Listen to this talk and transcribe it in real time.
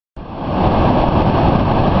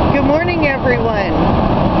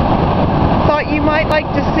like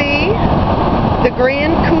to see the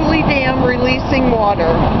Grand Coulee Dam releasing water,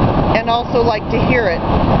 and also like to hear it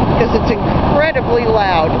because it's incredibly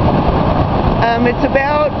loud. It's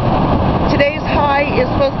about, today's high is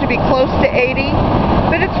supposed to be close to 80,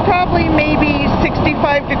 but it's probably maybe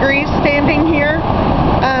 65 degrees standing here.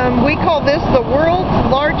 We call this the world's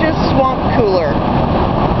largest swamp cooler.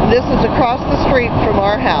 This is across the street from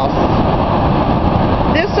our house.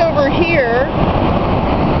 This over here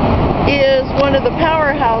is one of the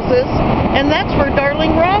powerhouses, and that's where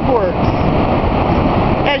Darling Rock works.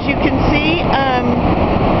 As you can see,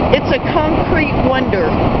 it's a concrete wonder.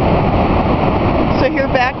 So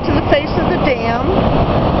here back to the face of the dam,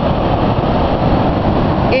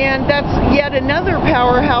 and that's yet another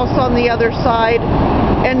powerhouse on the other side,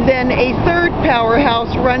 and then a third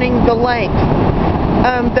powerhouse running the length.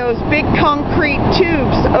 Those big concrete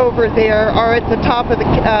tubes over there are at the top of the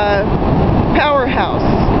powerhouse.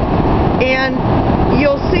 And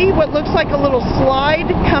you'll see what looks like a little slide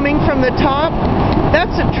coming from the top.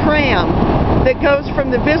 That's a tram that goes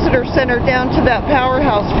from the visitor center down to that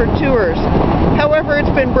powerhouse for tours. However,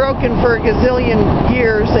 it's been broken for a gazillion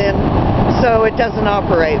years, and so it doesn't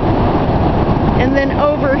operate. And then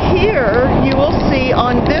over here, you will see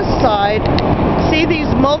on this side, see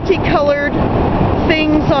these multicolored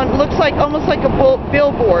things on, looks like almost like a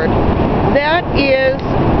billboard.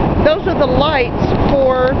 Those are the lights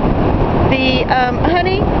for the,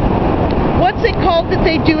 honey, what's it called that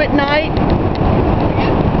they do at night?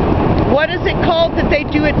 What is it called that they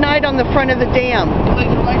do at night on the front of the dam?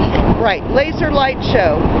 Laser light show. Right, laser light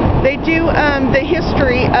show. They do the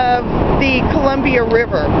history of the Columbia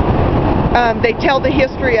River. They tell the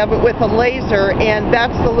history of it with a laser, and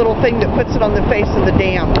that's the little thing that puts it on the face of the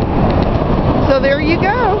dam. So there you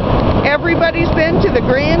go. Everybody's been to the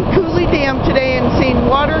Grand Coulee Dam today and seen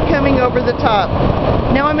water coming over the top.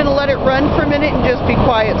 Now I'm going to let it run for a minute and just be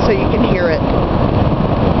quiet so you can hear it.